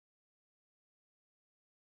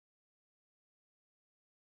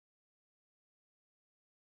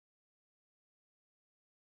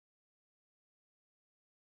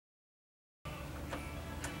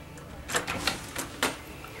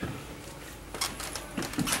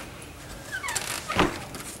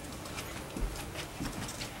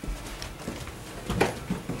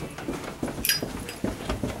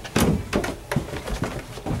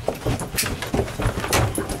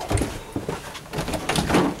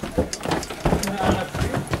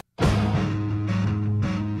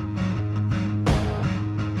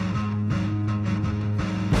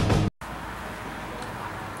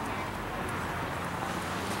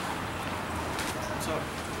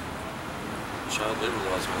Child labor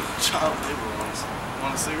laws, man. Child labor laws.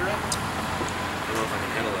 Want a cigarette? I don't know if I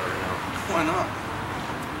can handle that right now. Why not?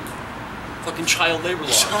 Fucking child labor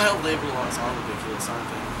laws. Child labor laws are ridiculous, aren't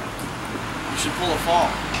they? You should pull a fall.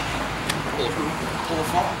 Pull a who? Pull a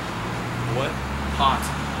fall. What? Hot.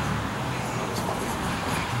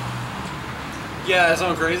 Yeah, that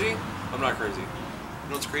sounds crazy? I'm not crazy. You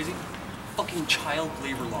know what's crazy? Fucking child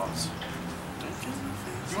labor laws.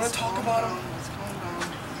 You want to talk about them?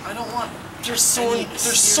 I don't want. They're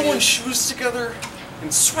sewing shoes together in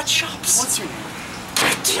sweatshops. What's your name?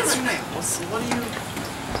 God damn What's it. your name?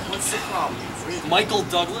 What's the problem? Michael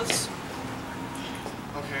Douglas.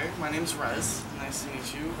 Okay, my name's Rez. Nice to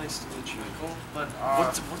meet you. Nice to meet you. Michael. But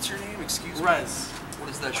what's your name? Excuse me. Rez. What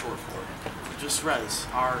is that short for? Just Rez.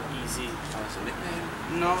 R-E-Z. It's a nickname.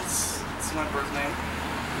 No, it's my birth name.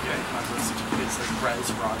 Okay. My birth certificate says Rez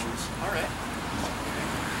Rodgers. All right.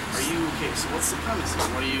 Are you okay? So what's the premise here?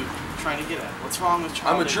 What are you trying to get at? What's wrong with child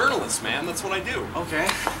I'm a labor? journalist, man. That's what I do. Okay.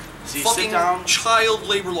 So you Fucking sit down. child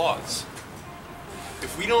labor laws.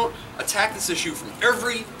 If we don't attack this issue from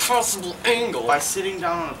every possible angle. By sitting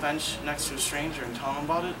down on a bench next to a stranger and telling them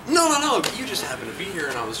about it? No. You just happen to be here,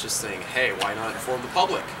 and I was just saying, hey, why not inform the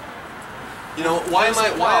public? You know, why am I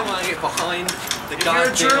behind the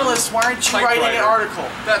goddamn If you're a journalist, why aren't you writing an article?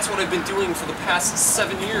 That's what I've been doing for the past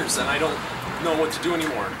 7 years, and I don't know what to do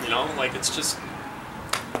anymore. You know, like it's just.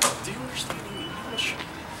 Do you understand English?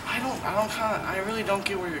 I really don't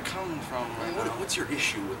get where you're coming from right now. What's your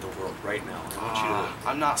issue with the world right now? I want you to.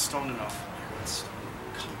 I'm not stoned enough.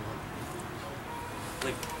 Come on.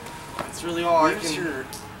 Like, It's really all I where's can. your.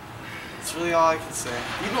 It's really all I can say.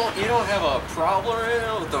 You don't have a problem right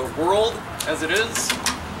now with the world as it is?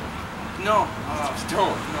 No.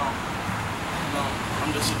 Don't. No.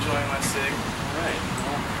 I'm just enjoying my cig. Alright.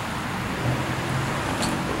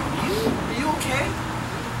 Are you okay?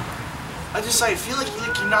 I feel like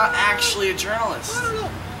you're not actually a journalist. I don't know.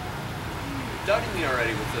 You're doubting me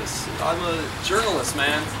already with this. I'm a journalist,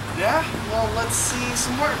 man. Yeah? Well, let's see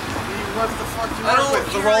some work. What the fuck do you I work don't with?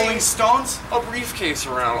 The carry Rolling Stones? a briefcase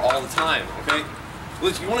around all the time, okay?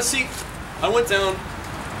 Look, you want to see? I went down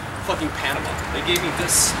fucking Panama. They gave me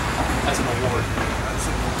this as an award.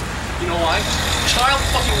 You know why? Child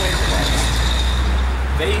fucking labor laws.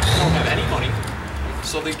 They don't have any money,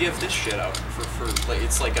 so they give this shit out for like,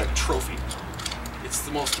 it's like a trophy. It's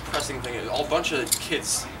the most depressing thing. A bunch of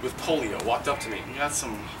kids with polio walked up to me. You got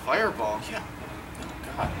some fireball. Yeah. Oh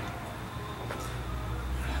God.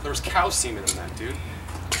 There was cow semen in that, dude.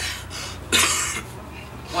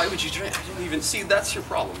 Why would you drink? I didn't even see. That's your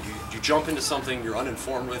problem. You jump into something you're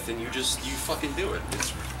uninformed with, and you fucking do it.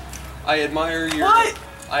 I admire your. What?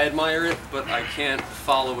 I admire it, but I can't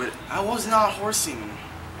follow it. I was not horse semen.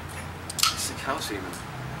 It's the cow semen.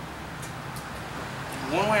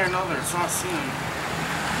 One way or another, it's not semen.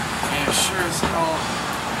 And it sure as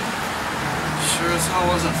hell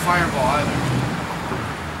wasn't fireball either.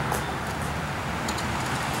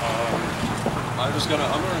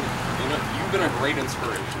 You've been a great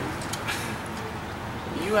inspiration.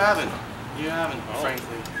 You haven't,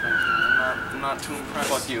 frankly. I'm not too impressed.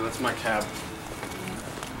 Fuck you, that's my cab.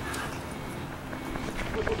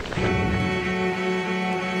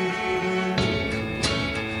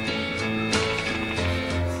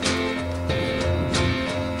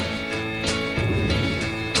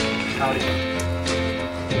 Howdy.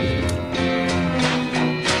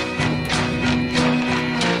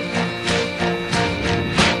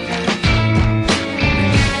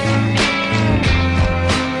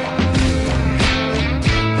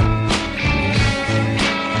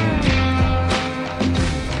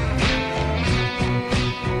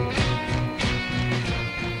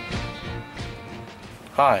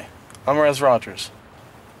 Hi, I'm Rez Rodgers.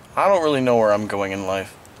 I don't really know where I'm going in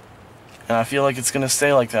life, and I feel like it's gonna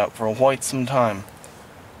stay like that for quite some time.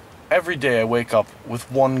 Every day I wake up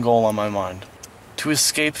with one goal on my mind: to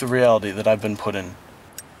escape the reality that I've been put in.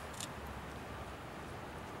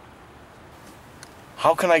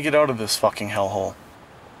 How can I get out of this fucking hellhole?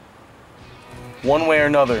 One way or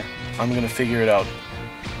another, I'm gonna figure it out.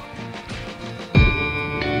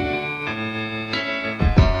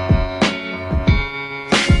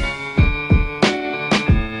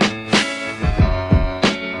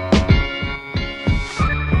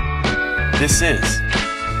 This is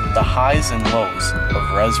the highs and lows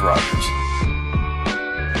of Rez Rodgers.